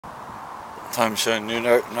Time to show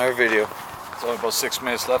another video. There's only about 6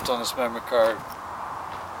 minutes left on this memory card.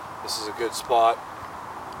 This is a good spot.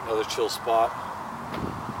 Another chill spot.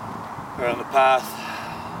 We're on the path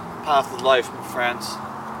of life, my friends,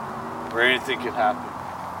 where anything can happen.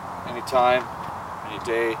 Anytime, any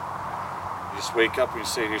day. You just wake up and you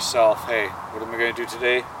say to yourself, hey, what am I going to do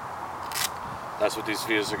today? That's what these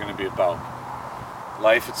videos are going to be about.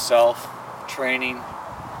 Life itself, training,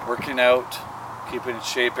 working out, keeping in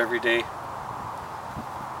shape every day.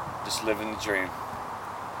 Just living the dream.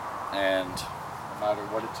 And no matter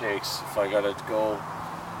what it takes, if I gotta go,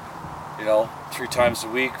 3 times a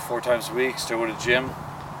week, 4 times a week, still go to the gym,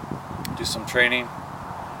 do some training,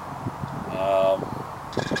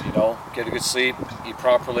 get a good sleep, eat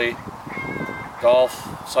properly,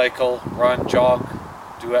 golf, cycle, run, jog,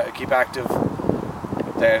 keep active,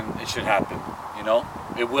 then it should happen.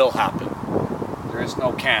 It will happen. There is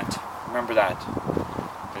no can't. Remember that.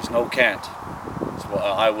 There's no can't.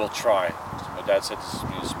 Well, I will try. So my dad said this to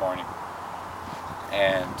me this morning.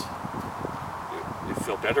 And you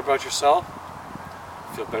feel better about yourself.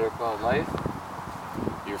 You feel better about life.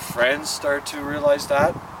 Your friends start to realize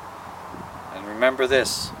that. And remember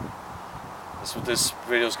this. That's what this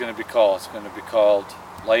video is going to be called. It's going to be called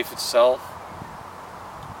Life Itself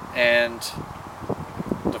and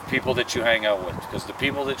the people that you hang out with. Because the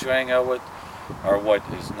people that you hang out with are what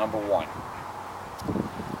is number one.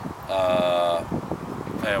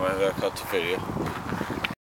 Anyway, I got the video.